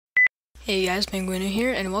Hey guys, Penguin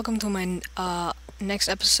here, and welcome to my next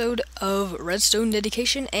episode of Redstone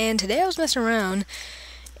Dedication. And today I was messing around,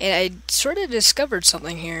 and I sort of discovered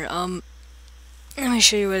something here. Let me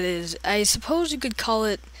show you what it is. I suppose you could call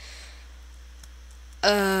it,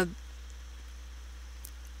 I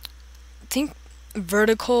think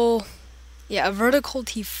vertical, yeah, a vertical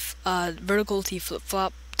T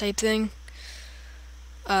flip-flop type thing.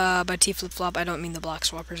 By T flip-flop, I don't mean the block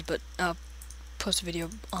swappers, but post a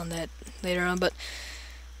video on that later on. But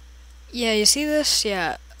yeah, you see this?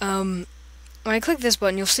 Yeah. When I click this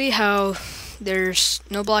button, you'll see how there's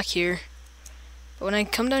no block here. But when I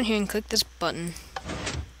come down here and click this button,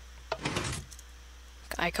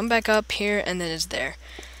 I come back up here and then it's there.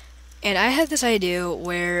 And I had this idea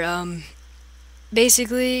where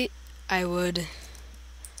basically I would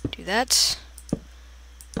do that,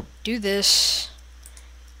 do this,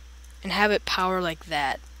 and have it power like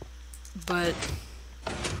that. But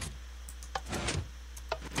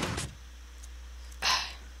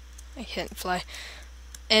I can't fly,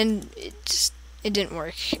 and it didn't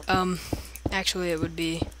work. Actually, it would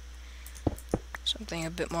be something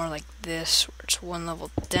a bit more like this, where it's one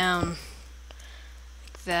level down,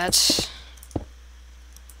 like that.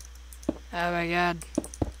 Oh my god.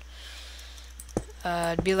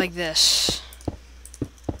 It'd be like this.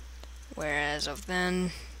 Whereas of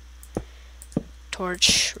then,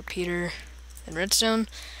 torch, repeater, and redstone,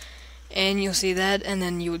 and you'll see that, and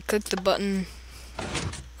then you would click the button,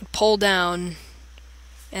 pull down,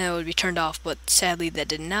 and it would be turned off. But sadly, that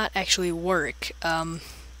did not actually work.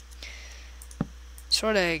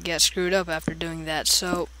 Sort of got screwed up after doing that.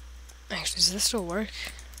 So, actually, does this still work?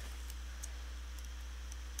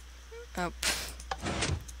 Oh,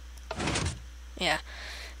 yeah.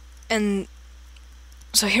 And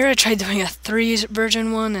so here I tried doing a 3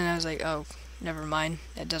 version one, and I was like, oh, never mind,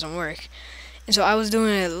 that doesn't work. And so I was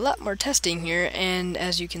doing a lot more testing here, and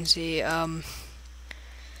as you can see, I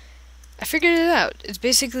figured it out. It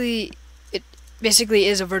basically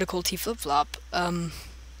is a vertical T flip-flop.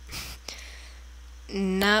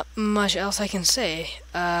 Not much else I can say.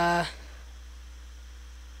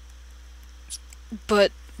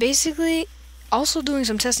 But basically, also doing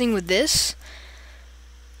some testing with this,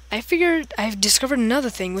 I figured I've discovered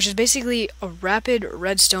another thing, which is basically a rapid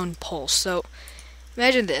redstone pulse. So,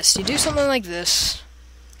 imagine this. You do something like this.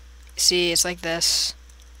 See, it's like this,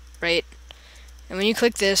 right? And when you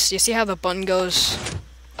click this, you see how the button goes?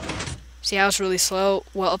 See how it's really slow?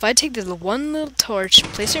 Well, if I take this one little torch,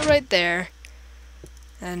 place it right there,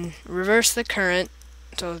 and reverse the current,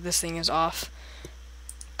 so this thing is off,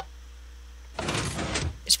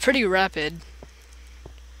 it's pretty rapid.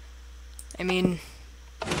 I mean,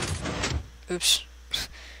 oops,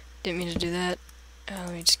 didn't mean to do that.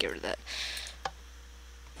 Let me just get rid of that.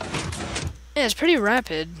 Yeah, it's pretty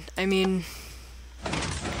rapid. I mean,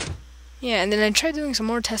 yeah, and then I tried doing some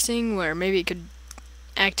more testing where maybe it could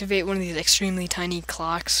activate one of these extremely tiny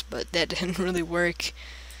clocks, but that didn't really work,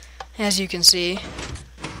 as you can see.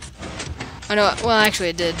 Oh no, well actually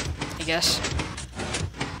it did, I guess.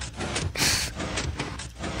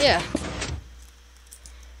 Yeah.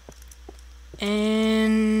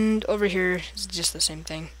 And over here is just the same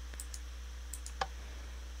thing.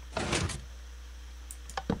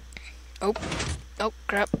 Oh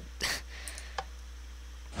crap.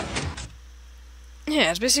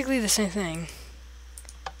 Yeah, it's basically the same thing.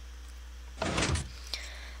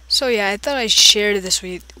 So yeah, I thought I'd share this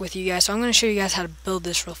with you guys, so I'm going to show you guys how to build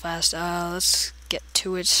this real fast. Let's get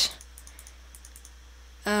to it.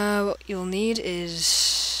 What you'll need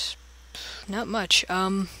is not much. Get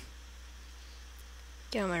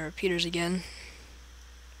on my repeaters again.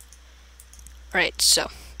 Alright,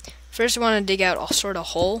 so first I want to dig out a sort of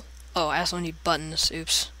hole. Oh, I also need buttons.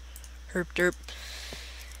 Oops. Herp derp.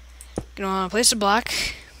 Gonna want to place a block.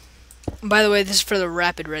 By the way, this is for the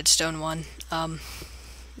rapid redstone one.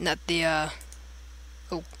 Not the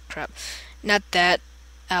oh crap. Not that.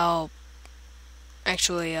 I'll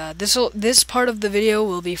actually this part of the video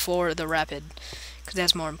will be for the rapid, because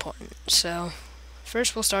that's more important. So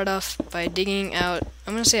first we'll start off by digging out,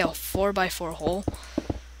 I'm gonna say a 4x4 hole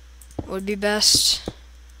would be best.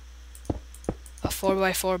 A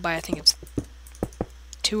 4x4 by I think it's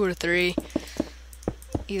 2 or 3.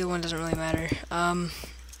 Either one doesn't really matter. And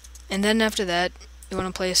then after that, you want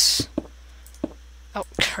to place, oh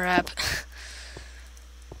crap,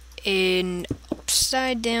 an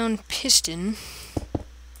upside down piston,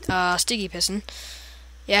 sticky piston.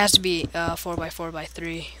 Yeah, it has to be 4x4 by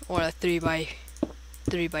 3 or a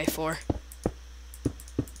 3x3 by 4.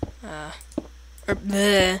 Or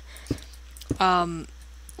bleh.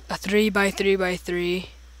 A 3x3 by 3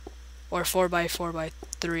 or 4x4 by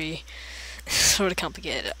Ep.03. Sort of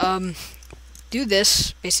complicated. Do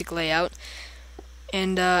this basic layout,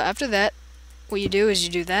 and after that, what you do is you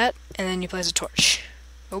do that, and then you place a torch.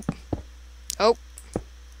 Oh.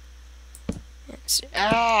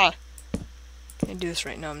 Ah! Can I do this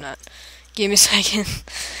right? No, I'm not. Give me a second.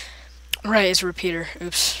 Right, it's a repeater.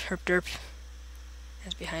 Oops. Herp derp.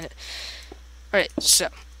 That's behind it. Alright, so.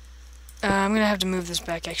 I'm gonna have to move this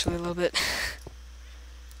back actually a little bit.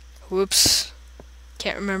 Whoops.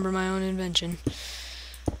 Can't remember my own invention.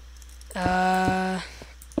 There.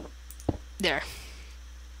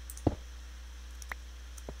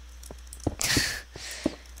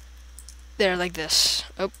 There, like this.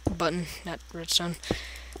 Oh, button, not redstone.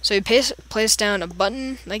 So you place down a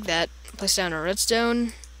button like that, place down a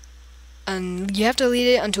redstone, and you have to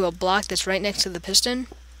lead it onto a block that's right next to the piston,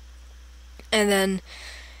 and then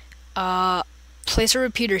place a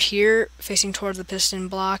repeater here facing towards the piston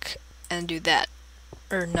block, and do that.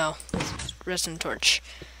 Or no, redstone torch.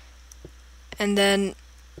 And then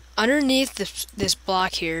underneath this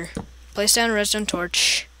block here, place down a redstone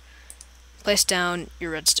torch, place down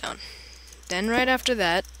your redstone. Then right after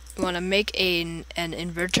that, you want to make an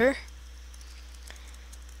inverter,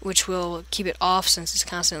 which will keep it off since it's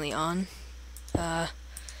constantly on.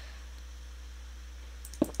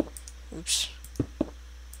 Oops.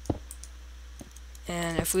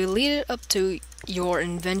 And if we lead it up to your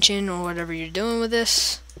invention or whatever you're doing with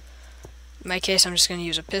this, in my case I'm just going to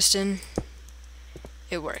use a piston,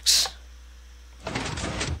 it works.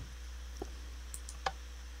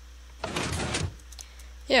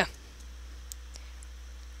 Yeah.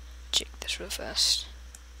 Check this real fast.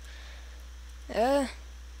 Yeah,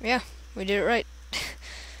 we did it right.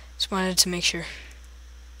 Just wanted to make sure.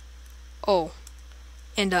 Oh,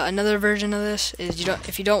 and another version of this is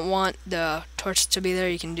if you don't want the torch to be there,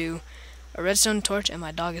 you can do a redstone torch, and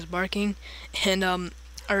my dog is barking, and a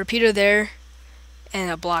repeater there, and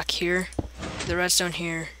a block here, the redstone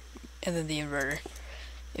here, and then the inverter,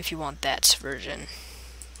 if you want that version.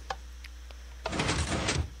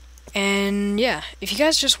 And yeah, if you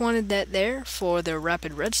guys just wanted that there for the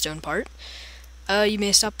rapid redstone part, you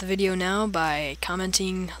may stop the video now by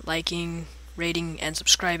commenting, liking, rating, and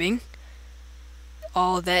subscribing.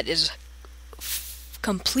 All that is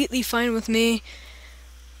completely fine with me.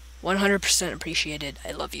 100% appreciated.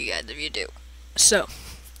 I love you guys if you do. So,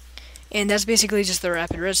 and that's basically just the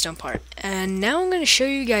rapid redstone part. And now I'm going to show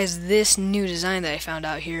you guys this new design that I found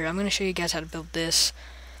out here. I'm going to show you guys how to build this.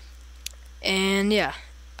 And yeah.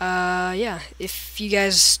 If you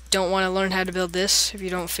guys don't want to learn how to build this, if you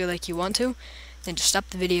don't feel like you want to, then just stop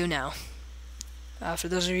the video now. For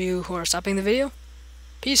those of you who are stopping the video,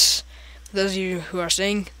 peace. For those of you who are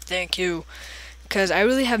staying, thank you. Because I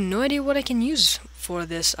really have no idea what I can use for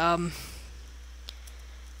this. I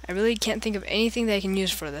really can't think of anything that I can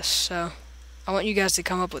use for this, so I want you guys to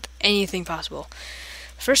come up with anything possible.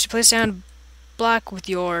 First, you place down a block with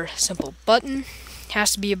your simple button.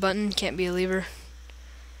 Has to be a button, can't be a lever.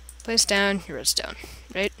 Place down your redstone,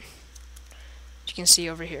 right? As you can see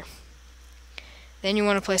over here. Then you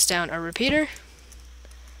want to place down a repeater,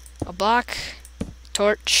 a block,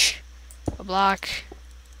 torch, a block,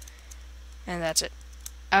 and that's it.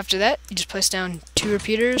 After that, you just place down 2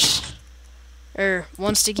 repeaters, or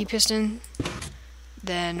 1 sticky piston,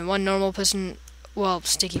 then 1 normal piston, well,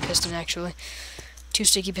 sticky piston actually, 2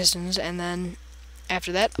 sticky pistons, and then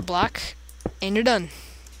after that, a block, and you're done.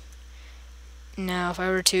 Now, if I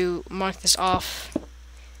were to mark this off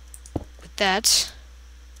with that,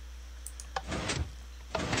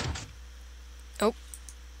 oh,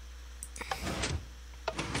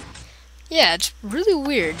 yeah, it's really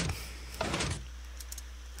weird.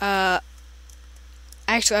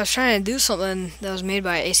 Actually, I was trying to do something that was made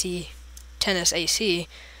by AC Tennis AC.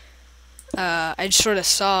 I just sort of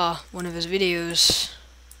saw one of his videos.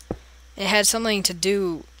 It had something to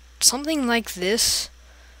do, something like this,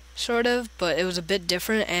 sort of, but it was a bit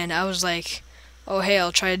different, and I was like, oh hey,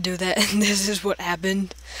 I'll try to do that, and this is what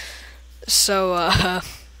happened. So,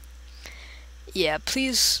 yeah,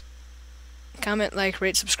 please comment, like,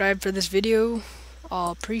 rate, subscribe for this video.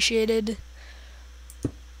 All appreciated.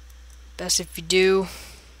 Best if you do.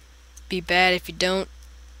 Be bad if you don't.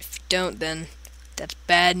 If you don't, then that's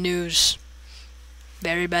bad news.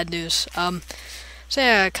 Very bad news. So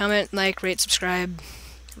yeah, comment, like, rate, subscribe.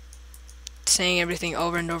 Saying everything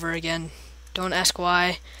over and over again. Don't ask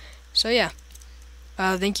why. So yeah.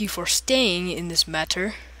 Thank you for staying in this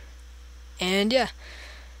matter. And yeah.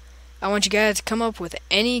 I want you guys to come up with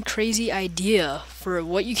any crazy idea for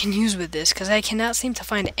what you can use with this, because I cannot seem to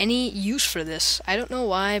find any use for this. I don't know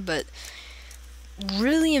why, but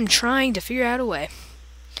really am trying to figure out a way.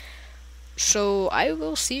 So I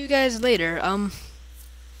will see you guys later.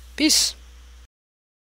 Peace.